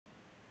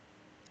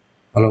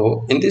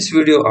Hello, in this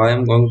video I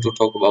am going to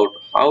talk about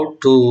how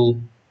to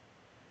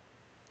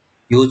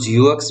use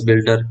UX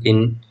Builder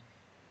in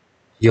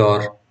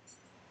your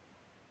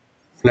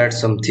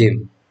Flatsome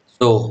theme.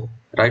 So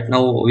right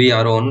now we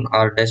are on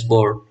our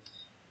dashboard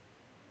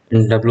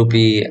in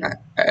WP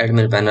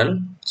admin panel.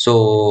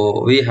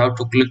 So we have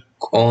to click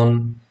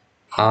on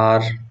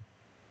our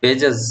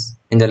pages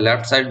in the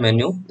left side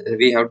menu.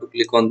 We have to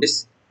click on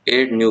this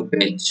add new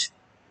page.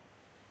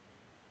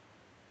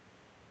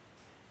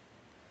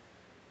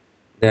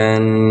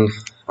 Then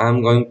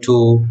I'm going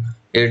to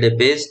add a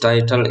page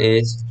title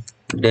is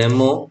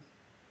demo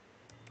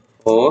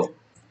for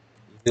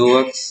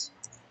UX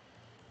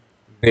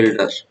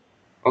Builder.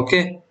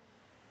 Okay,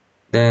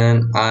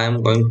 then I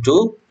am going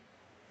to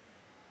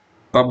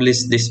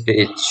publish this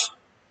page.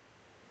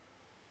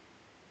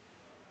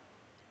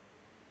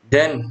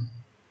 Then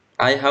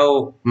I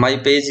have my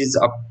page is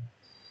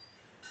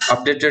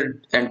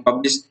updated and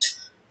published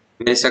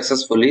very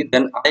successfully.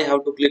 Then I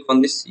have to click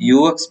on this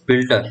UX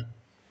Builder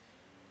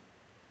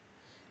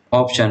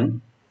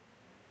option.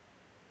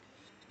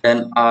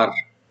 Then our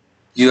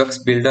UX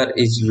Builder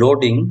is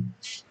loading.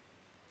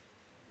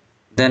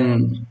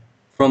 Then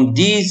from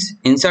these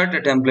insert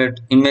a template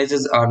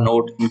images are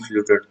not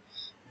included.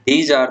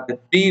 These are the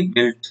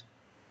pre-built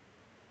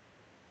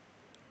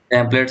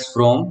templates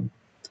from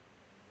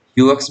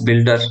UX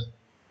Builder.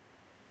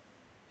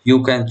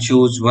 You can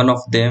choose one of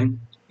them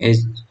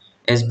as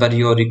per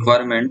your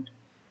requirement.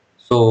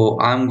 So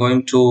I'm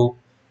going to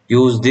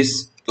use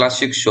this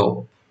classic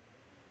show.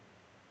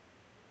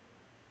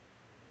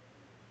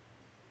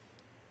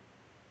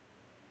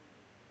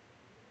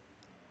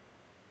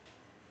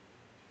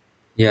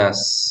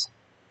 Yes,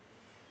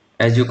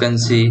 as you can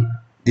see,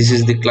 this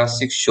is the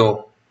classic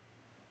show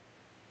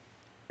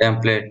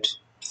template.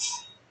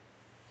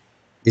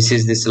 This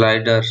is the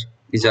slider.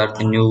 These are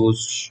the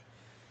news,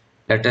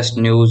 latest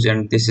news,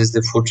 and this is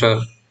the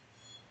footer.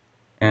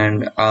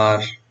 And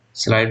our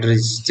slider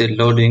is still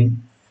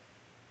loading.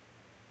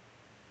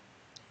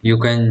 You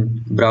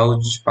can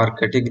browse our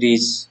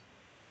categories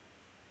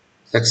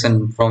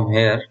section from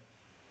here.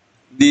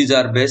 These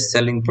are best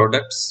selling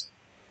products,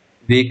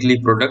 weekly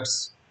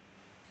products,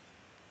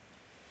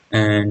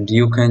 and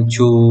you can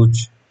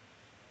choose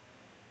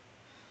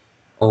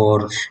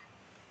or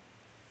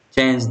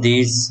change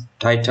these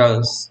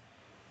titles,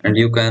 and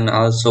you can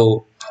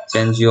also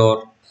change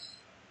your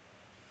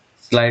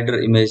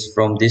slider image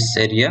from this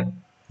area.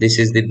 This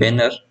is the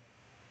banner.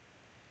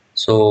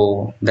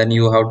 So then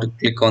you have to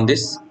click on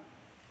this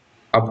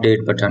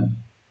update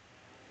button.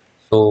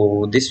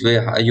 So this way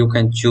you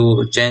can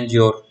choose change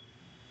your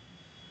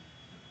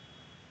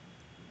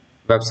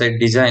website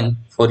design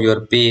for your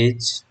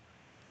page.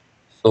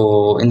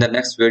 So in the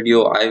next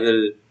video I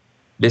will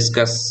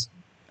discuss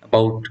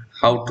about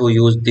how to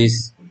use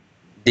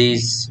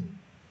these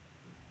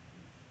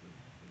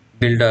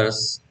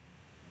builders.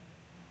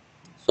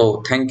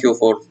 So thank you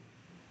for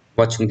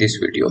watching this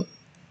video.